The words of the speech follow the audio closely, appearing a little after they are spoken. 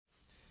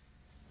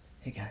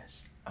Hey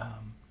guys,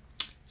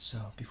 so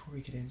before we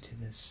get into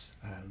this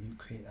Loot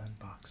Crate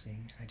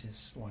unboxing, I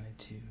just wanted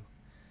to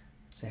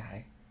say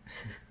hi.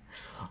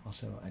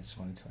 Also, I just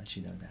wanted to let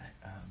you know that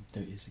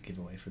there is a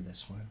giveaway for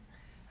this one.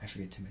 I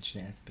forget to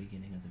mention it at the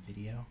beginning of the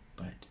video,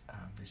 but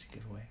there's a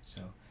giveaway,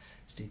 so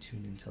stay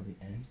tuned until the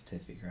end to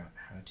figure out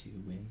how to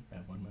win a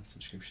 1-month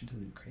subscription to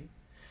Loot Crate.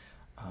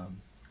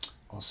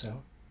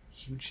 Also,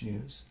 huge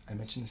news, I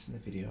mentioned this in the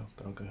video,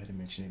 but I'll go ahead and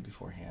mention it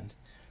beforehand.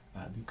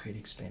 Loot Crate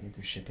expanded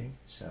their shipping,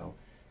 so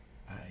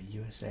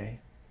USA,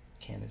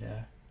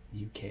 Canada,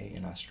 UK,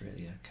 and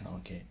Australia can all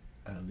get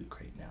Loot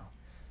Crate now.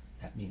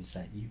 That means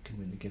that you can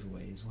win the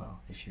giveaway as well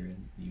if you're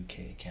in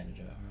UK,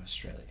 Canada, or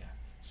Australia.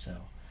 So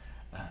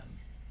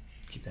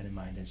keep that in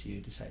mind as you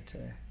decide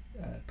to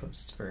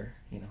post for,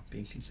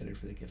 being considered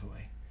for the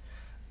giveaway.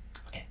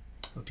 Okay,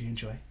 hope you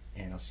enjoy,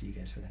 and I'll see you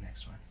guys for the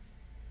next one.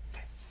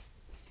 Okay.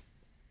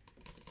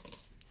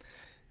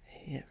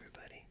 Hey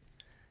everybody,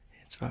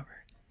 it's Robert.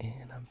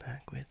 And I'm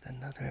back with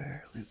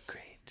another Loot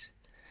Crate.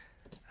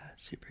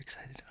 Super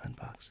excited to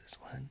unbox this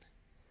one.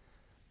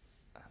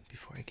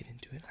 Before I get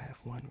into it, I have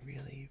one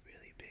really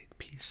big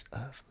piece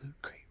of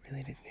Loot Crate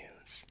related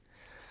news.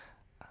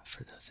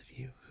 For those of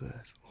you who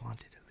have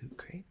wanted a Loot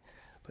Crate,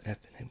 but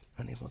have been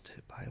unable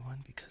to buy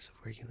one because of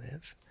where you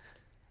live,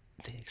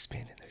 they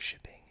expanded their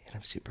shipping, and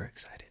I'm super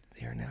excited.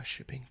 They are now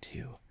shipping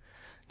to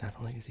not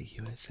only the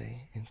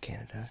USA and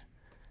Canada,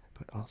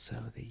 but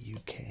also the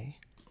UK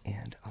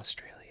and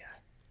Australia.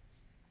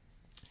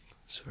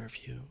 So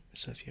if you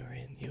are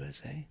in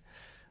USA,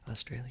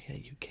 Australia,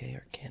 UK,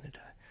 or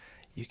Canada,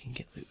 you can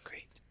get Loot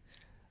Crate.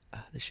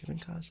 The shipping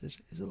cost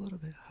is a little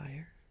bit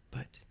higher,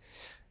 but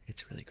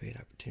it's a really great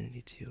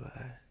opportunity to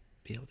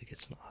be able to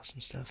get some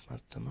awesome stuff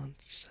month to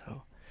month.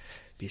 So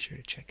be sure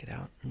to check it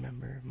out.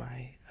 Remember,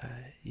 my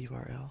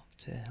URL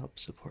to help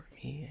support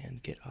me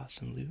and get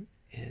awesome loot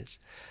is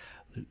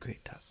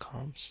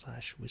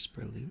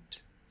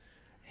lootcrate.com/whisperloot,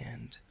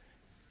 and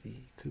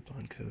the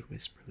coupon code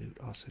WhisperLoot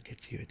also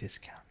gets you a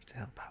discount to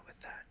help out with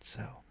that.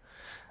 So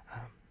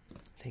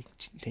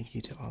thank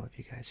you to all of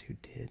you guys who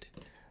did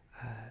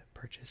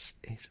purchase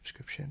a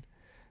subscription.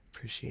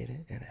 Appreciate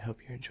it, and I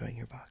hope you're enjoying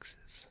your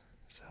boxes.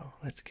 So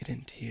let's get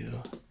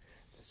into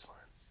this one.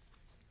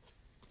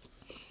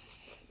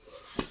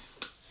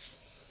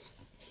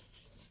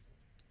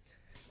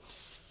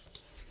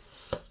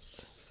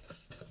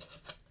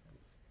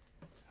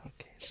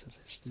 Okay, so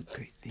this Loot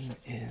Crate theme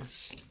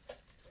is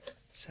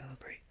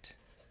Celebrate.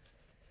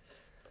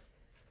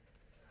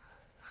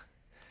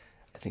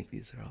 I think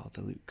these are all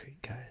the Loot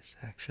Crate guys,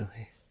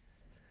 actually.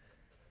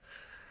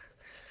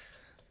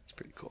 It's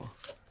pretty cool.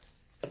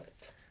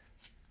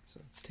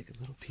 So let's take a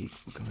little peek.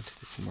 We'll go into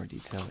this in more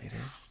detail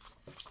later.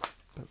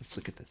 But let's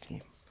look at the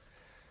theme.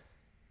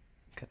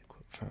 Got a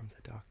quote from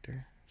the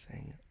doctor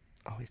saying,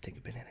 "Always take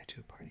a banana to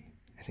a party."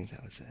 I think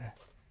that was a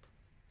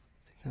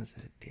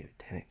David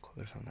Tennant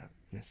quote, if I'm not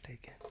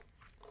mistaken.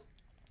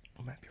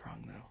 I might be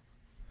wrong though.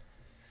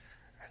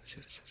 Alright, let's see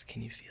what it says.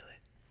 Can you feel it?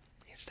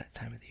 It's that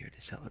time of the year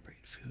to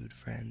celebrate food,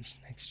 friends,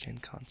 next-gen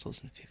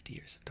consoles, and 50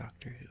 years of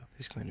Doctor Who.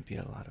 There's going to be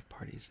a lot of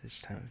parties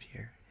this time of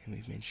year, and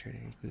we've made sure to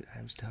include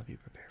items to help you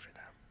prepare for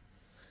them.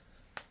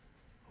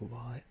 A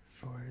wallet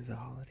for the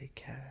holiday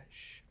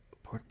cash, a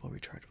portable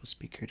rechargeable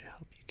speaker to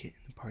help you get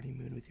in the party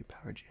mood with your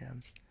power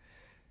jams.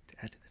 To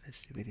add to the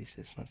festivities,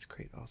 this month's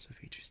crate also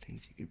features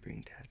things you could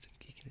bring to add some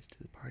geekiness to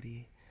the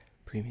party: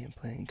 premium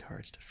playing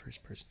cards to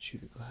first-person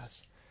shooter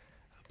glass,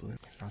 a balloon,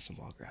 and an awesome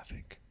wall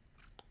graphic.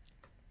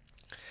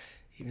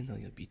 Even though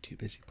you'll be too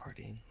busy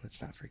partying,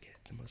 let's not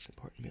forget the most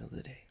important meal of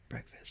the day,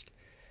 breakfast.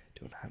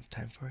 Don't have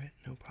time for it?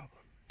 No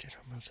problem.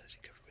 General Mills has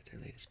you covered with their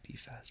latest Be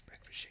Fast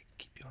breakfast shake to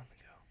keep you on the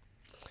go.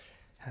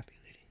 Happy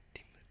Lady,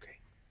 Team Loot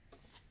Crate.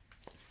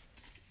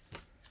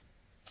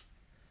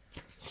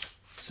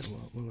 So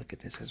we'll look at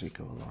this as we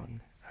go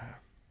along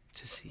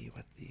to see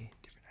what the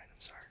different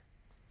items are.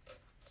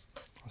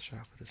 I'll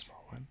start off with a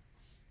small one.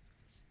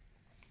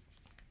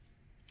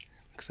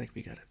 Looks like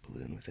we got a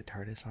balloon with a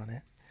TARDIS on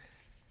it.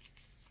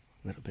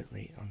 A little bit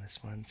late on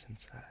this one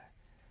since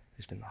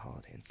there's been the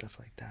holiday and stuff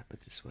like that,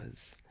 but this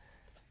was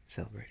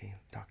celebrating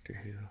Doctor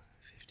Who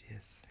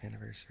 50th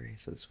anniversary,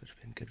 so this would have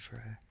been good for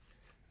a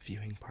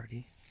viewing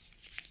party.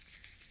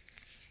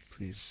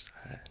 Please,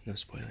 no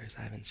spoilers,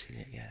 I haven't seen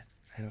it yet.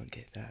 I don't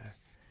get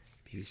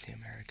BBC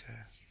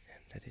America,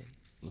 and I didn't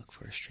look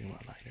for a stream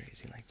online or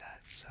anything like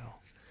that, so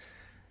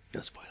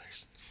no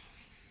spoilers.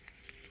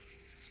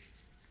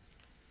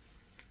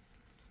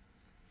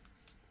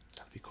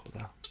 That would be cool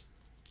though.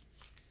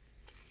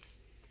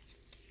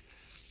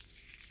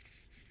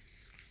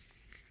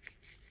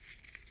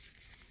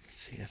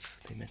 See if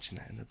they mention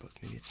that in the book.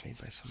 Maybe it's made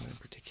by someone in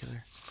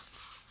particular.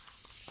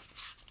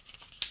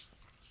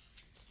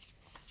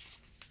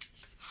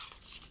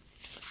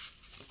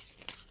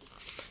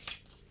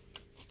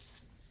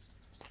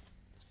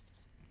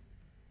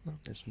 Well,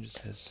 this one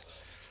just says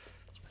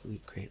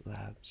Loot Crate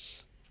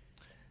Labs.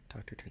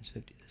 Doctor turns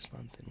 50 this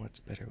month, and what's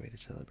a better way to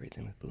celebrate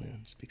than with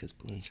balloons? Because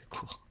balloons are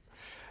cool.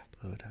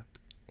 Blow it up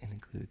and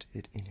include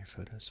it in your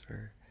photos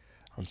for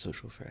on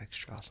social for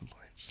extra awesome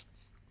points.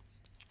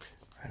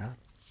 Right on.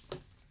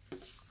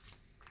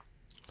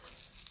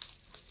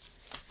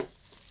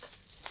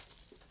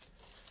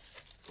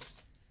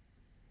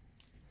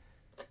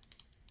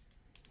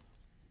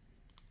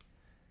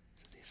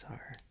 So these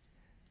are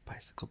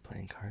bicycle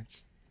playing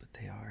cards, but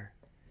they are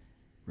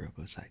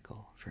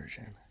Robocycle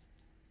version.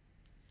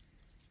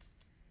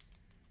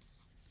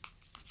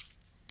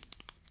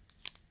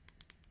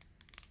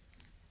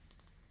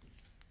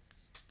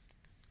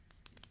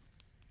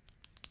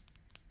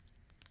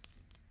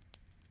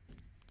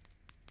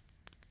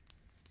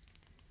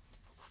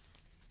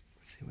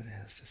 Let's see what it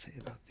has to say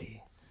about the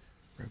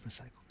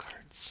Robocycle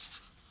cards.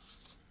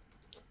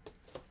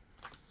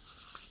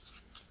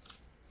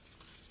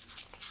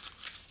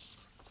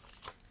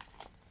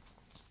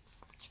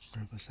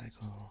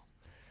 Robocycle.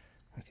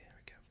 Okay, here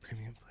we go.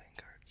 Premium playing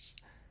cards.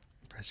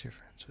 Impress your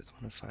friends with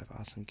one of 5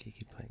 awesome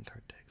geeky playing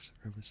card decks.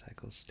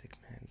 Robocycle,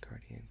 Stickman,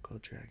 Guardian,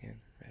 Gold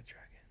Dragon, Red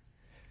Dragon.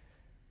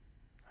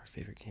 Our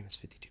favorite game is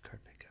 52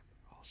 card pickup.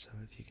 Also,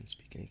 if you can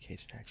speak any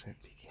Cajun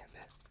accent, be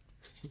Gambit.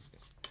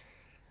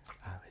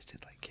 I always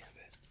did like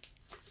Gambit.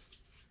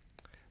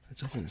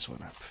 Let's open this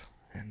one up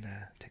and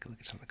take a look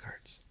at some of the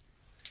cards.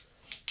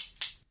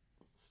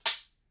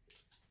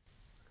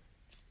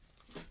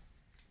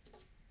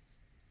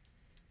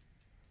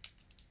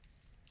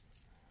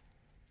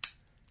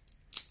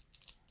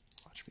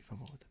 Watch me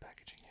fumble with the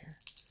packaging here.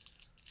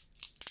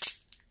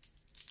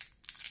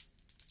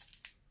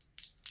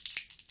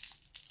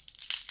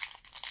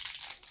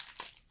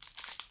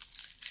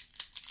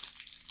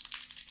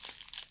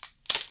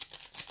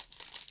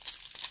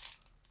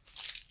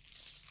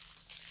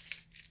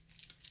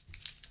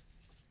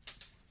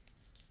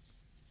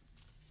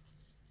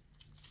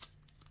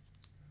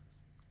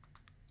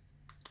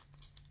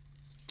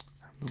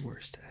 I'm the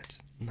worst at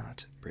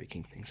not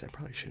breaking things. I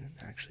probably shouldn't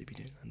actually be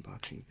doing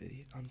unboxing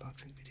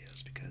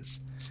videos because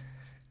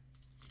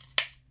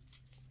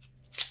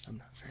I'm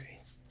not very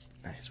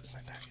nice with my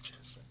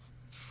packages.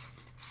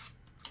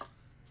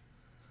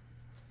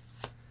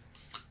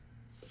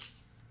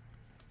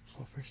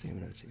 Well, first thing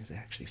I'm noticing is they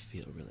actually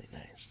feel really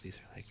nice. These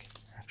are like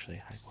actually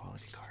high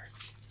quality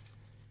cards.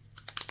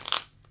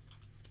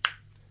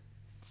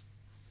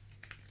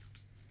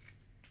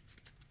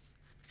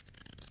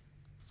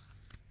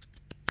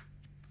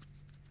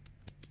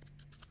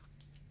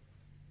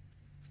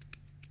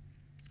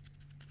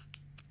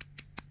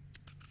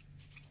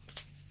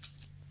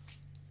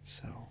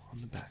 So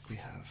on the back we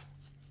have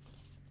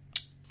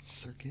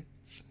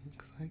circuits, it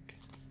looks like.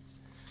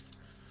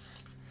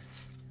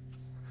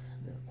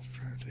 And then on the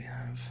front we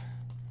have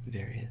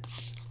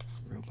various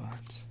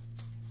robot,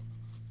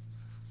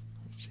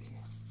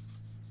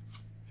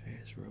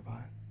 various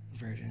robot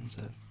versions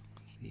of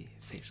the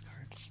face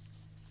cards.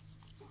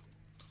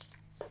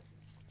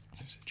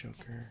 There's a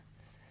Joker,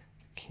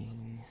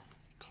 King,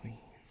 Queen,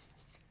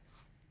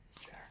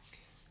 Jack.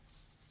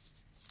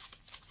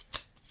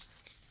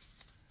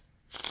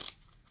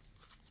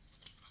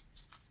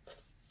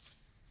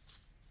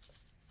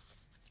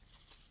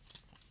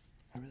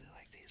 I really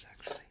like these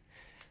actually.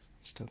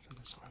 I'm stoked on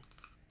this one.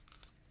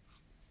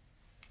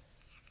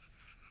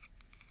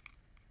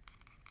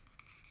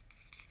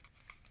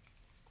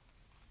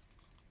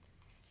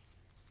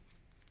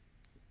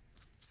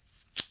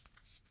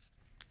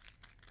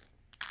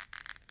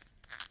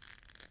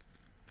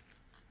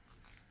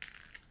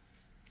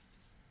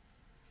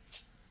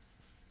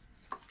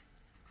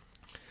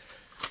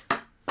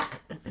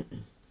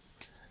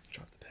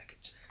 Drop the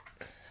package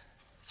there.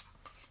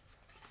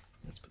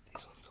 Let's put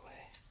these ones away.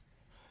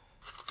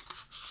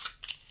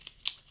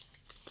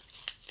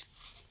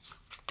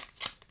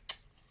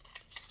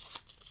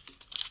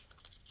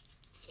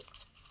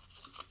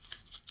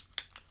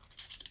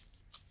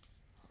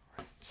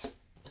 Alright.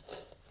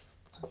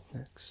 Up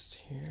next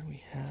here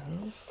we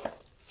have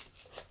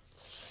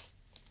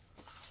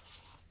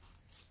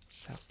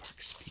South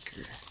Park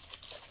speaker.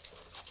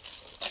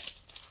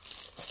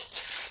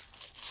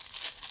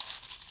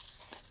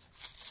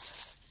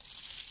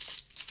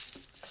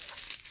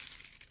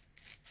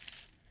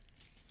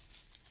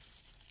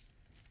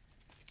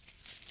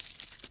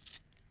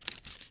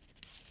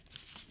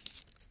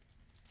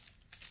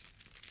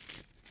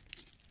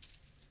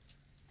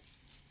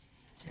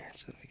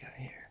 That's what we got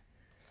here.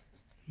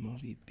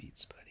 Moby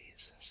Beats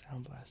Buddies,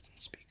 Sound Blast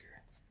and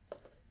speaker.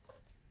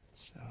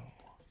 So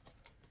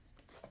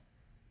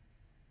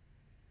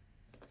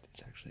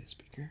it's actually a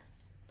speaker.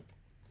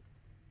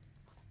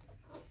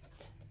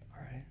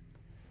 Alright.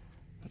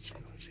 Let's see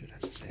what it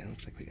has to say. It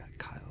looks like we got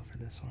Kyle for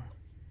this one.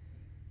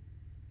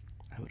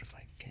 I would have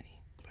liked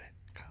Kenny, but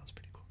Kyle's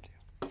pretty cool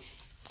too.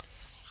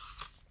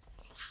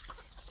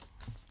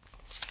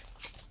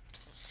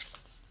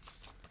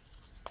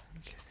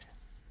 Okay.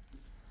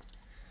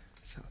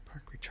 South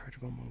Park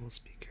rechargeable mobile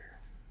speaker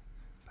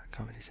by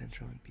Comedy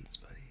Central and Beats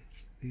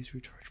Buddies. These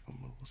rechargeable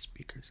mobile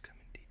speakers come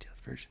in detailed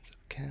versions of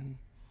Kenny,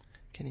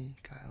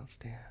 Kyle,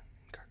 Stan,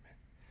 and Cartman.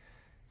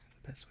 They're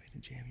the best way to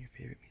jam your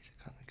favorite music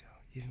on the go.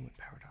 Even when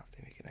powered off,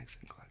 they make an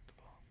excellent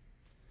collectible.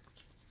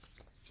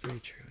 It's very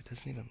true. It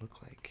doesn't even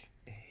look like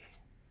a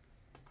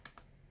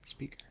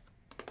speaker.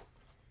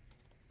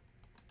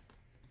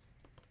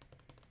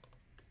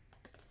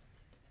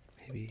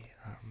 Maybe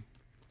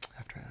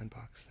after I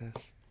unbox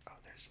this, oh,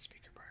 there's the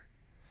speaker part.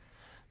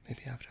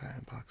 Maybe after I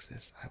unbox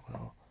this, I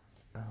will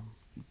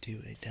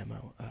do a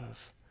demo of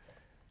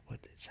what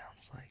it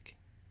sounds like.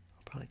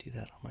 I'll probably do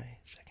that on my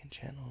second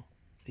channel,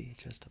 the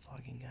Just a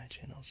Vlogging Guy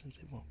channel, since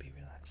it won't be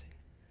relaxing.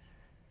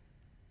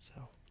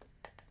 So,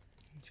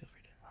 feel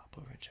free to hop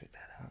over and check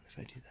that out if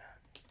I do that.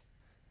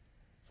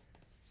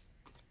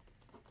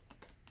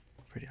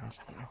 Pretty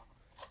awesome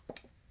though.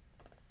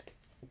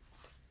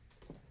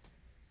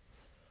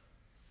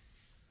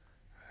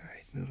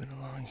 Alright, moving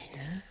along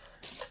here.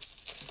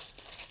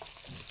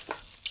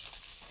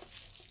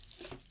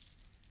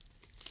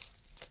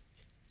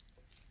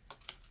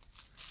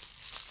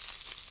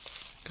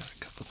 Got a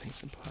couple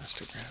things in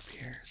plastic wrap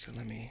here, so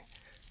let me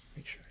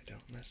make sure I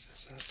don't mess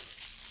this up.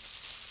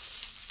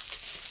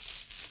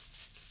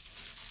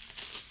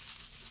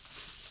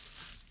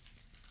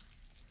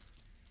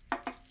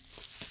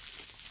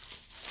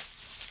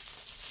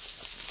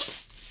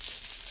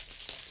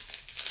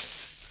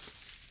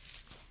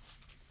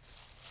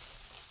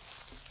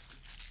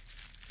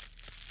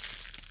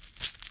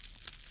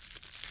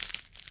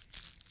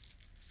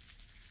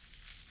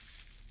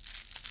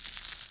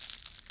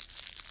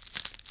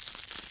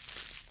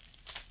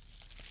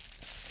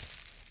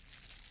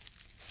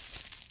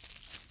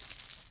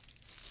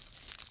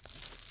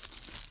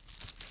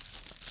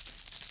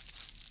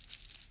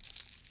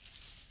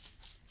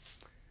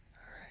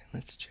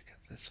 Let's check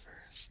out this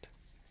first.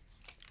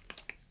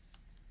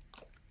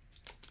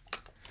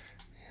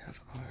 We have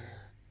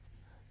our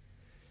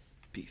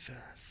Be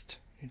Fast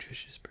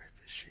nutritious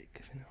breakfast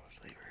shake, vanilla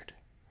flavored.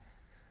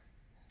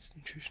 It's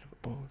nutrition of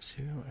a bowl of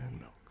cereal and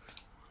milk.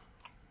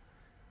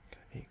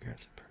 Got 8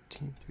 grams of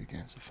protein, 3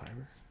 grams of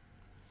fiber.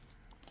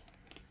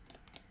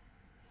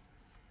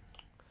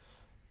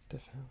 It's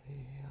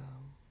definitely,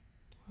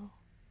 well,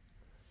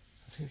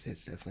 I was gonna say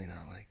it's definitely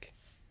not like,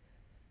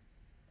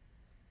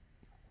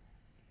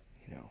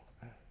 you know,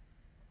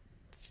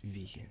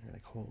 vegan or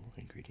like whole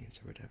ingredients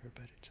or whatever,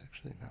 but it's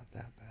actually not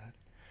that bad.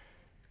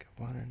 It's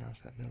got water,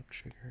 non-fat milk,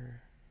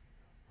 sugar,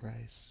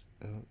 rice,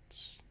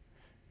 oats,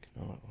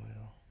 canola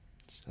oil,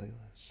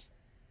 cellulose.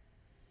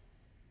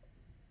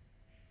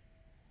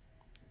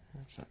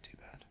 That's not too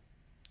bad.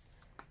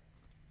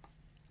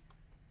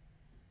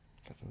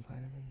 Got some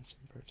vitamins,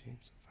 some protein,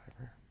 some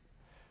fiber,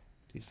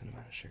 decent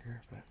amount of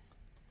sugar, but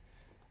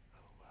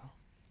oh well.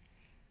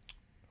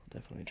 I'll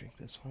definitely drink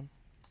this one.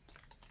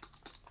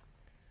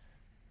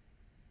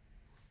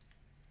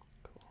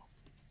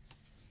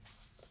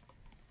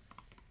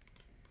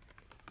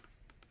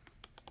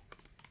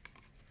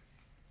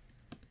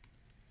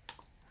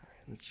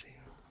 Let's see.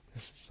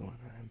 This is the one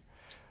I'm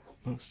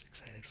most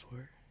excited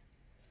for.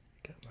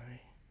 Got my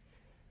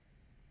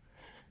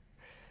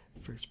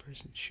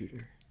first-person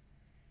shooter.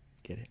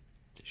 Get it?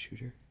 It's a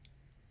shooter.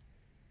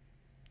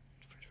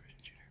 First-person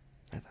shooter.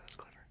 I thought it was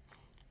clever.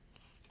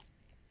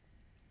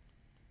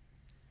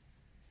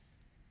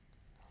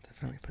 I'll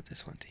definitely put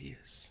this one to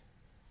use.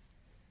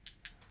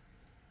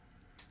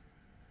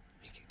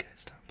 Make you guys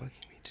stop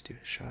bugging me to do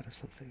a shot of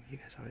something you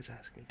guys always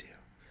ask me to.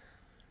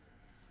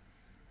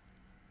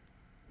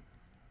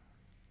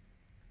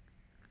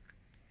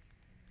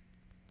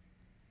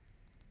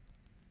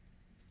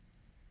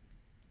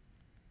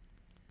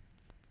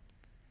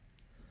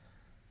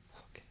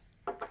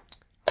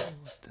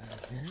 Almost done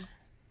here.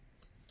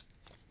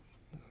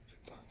 Little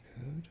coupon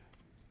code.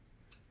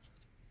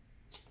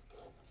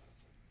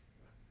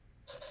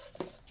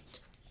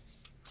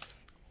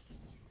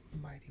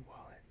 Mighty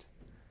Wallet.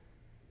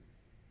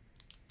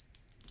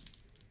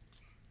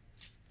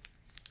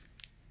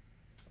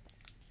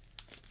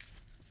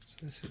 So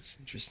this is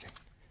interesting.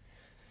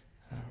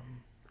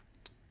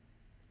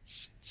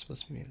 It's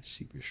supposed to be made of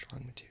super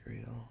strong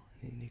material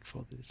and a unique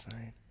folded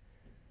design.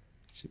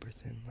 Super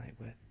thin,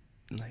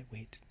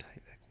 lightweight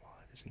Tyvek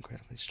wallet is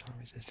incredibly strong,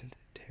 resistant to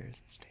tears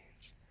and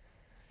stains.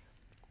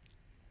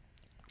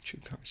 True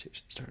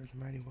conversation starter.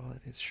 The Mighty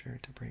Wallet is sure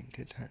to bring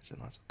good times and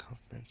lots of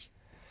compliments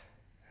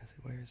as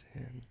it wears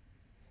in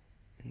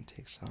and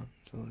takes on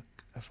the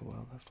look of a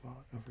well-loved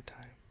wallet over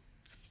time.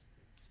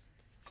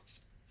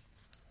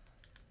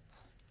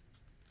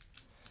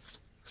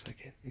 Looks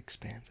like it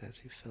expands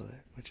as you fill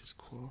it, which is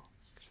cool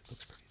because it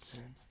looks pretty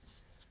thin.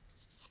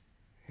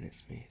 And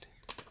it's made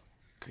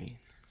green.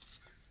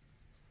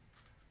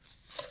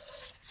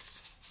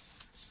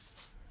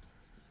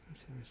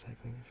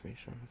 Recycling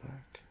information on the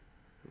back.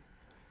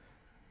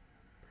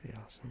 Pretty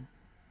awesome.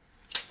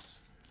 I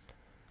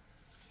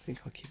think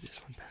I'll keep this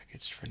one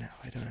packaged for now.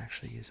 I don't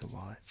actually use a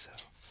wallet, so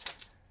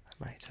I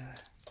might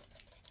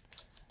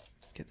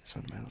get this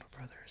one to my little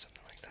brother or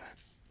something like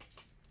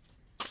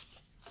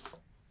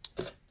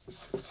that.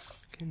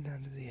 Getting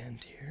down to the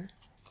end here.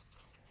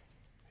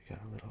 We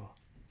got a little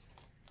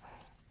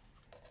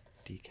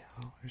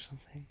decal or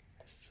something.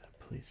 This is a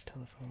police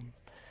telephone.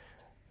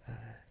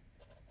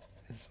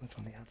 This is what's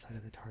on the outside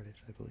of the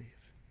TARDIS, I believe,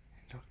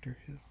 in Doctor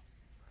Who.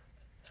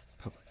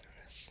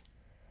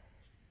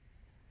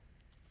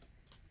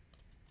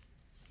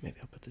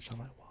 put this on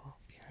my wall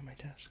behind my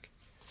desk.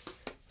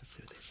 Let's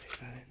see what they say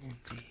about it in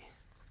the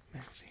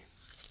magazine.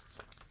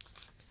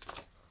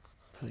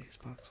 Police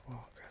box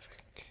wall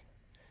graphic.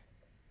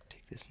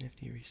 Take this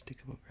nifty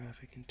restickable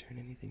graphic and turn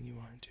anything you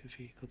want into a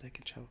vehicle that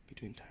can travel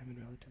between time and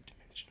relative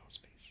dimensional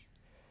space.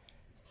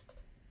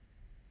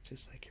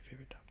 Just like your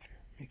favorite doctor.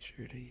 Make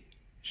sure to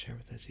share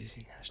with us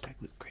using hashtag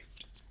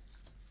LootCrate.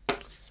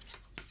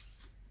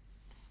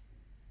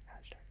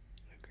 Hashtag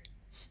LootCrate.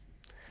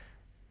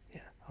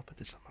 Yeah, I'll put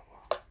this on my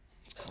wall.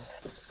 It's cool.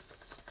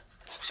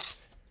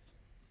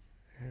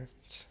 And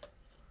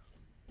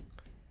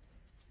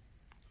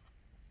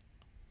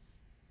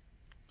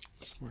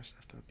some more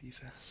stuff about Be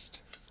Fast.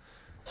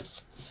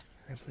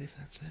 I believe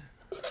that's it.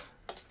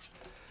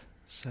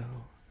 So,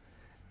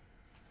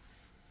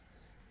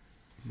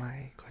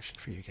 my question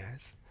for you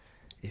guys,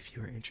 if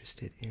you are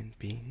interested in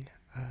being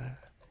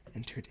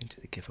entered into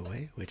the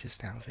giveaway, which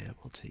is now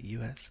available to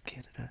US,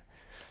 Canada,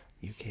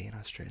 UK, and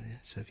Australia,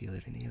 so if you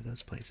live in any of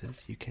those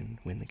places, you can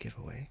win the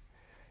giveaway,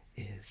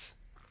 is,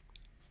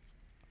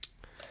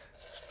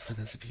 for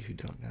those of you who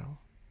don't know,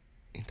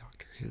 in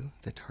Doctor Who,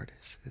 the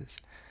TARDIS is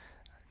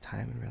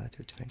time and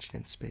relative dimension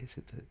in space.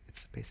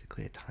 It's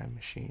basically a time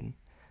machine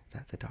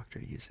that the Doctor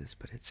uses,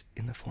 but it's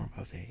in the form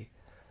of a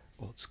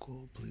old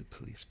school blue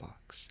police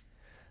box.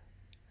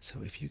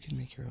 So if you can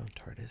make your own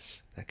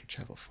TARDIS that could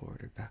travel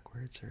forward or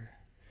backwards or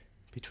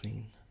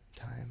between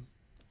time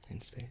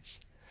and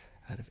space,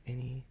 out of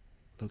any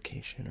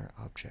location or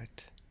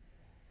object,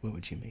 what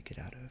would you make it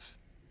out of?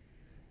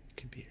 It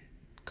could be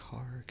a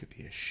car, it could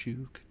be a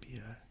shoe, it could be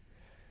a,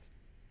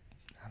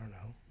 I don't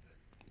know.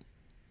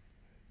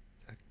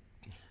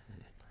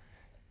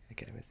 I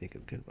can't even think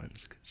of good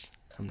ones because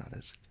I'm not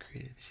as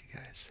creative as you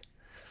guys.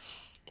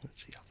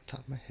 Let's see, off the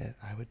top of my head,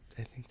 I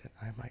think that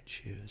I might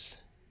choose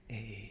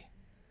a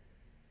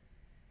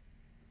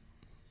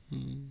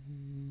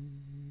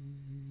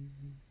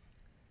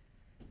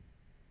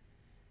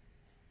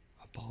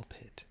ball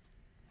pit,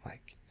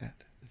 like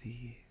at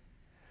the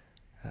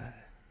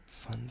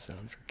fun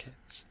zone for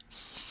kids.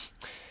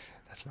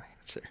 That's my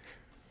answer.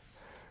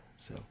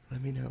 So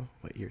let me know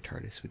what your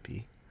TARDIS would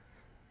be,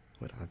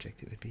 what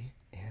object it would be,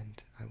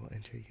 and I will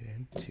enter you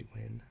in to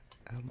win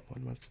a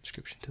 1-month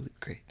subscription to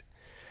LootCrate.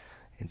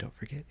 And don't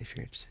forget, if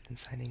you're interested in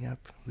signing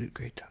up,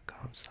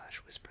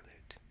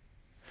 lootcrate.com/whisperloot.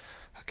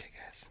 Okay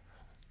guys,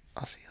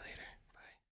 I'll see you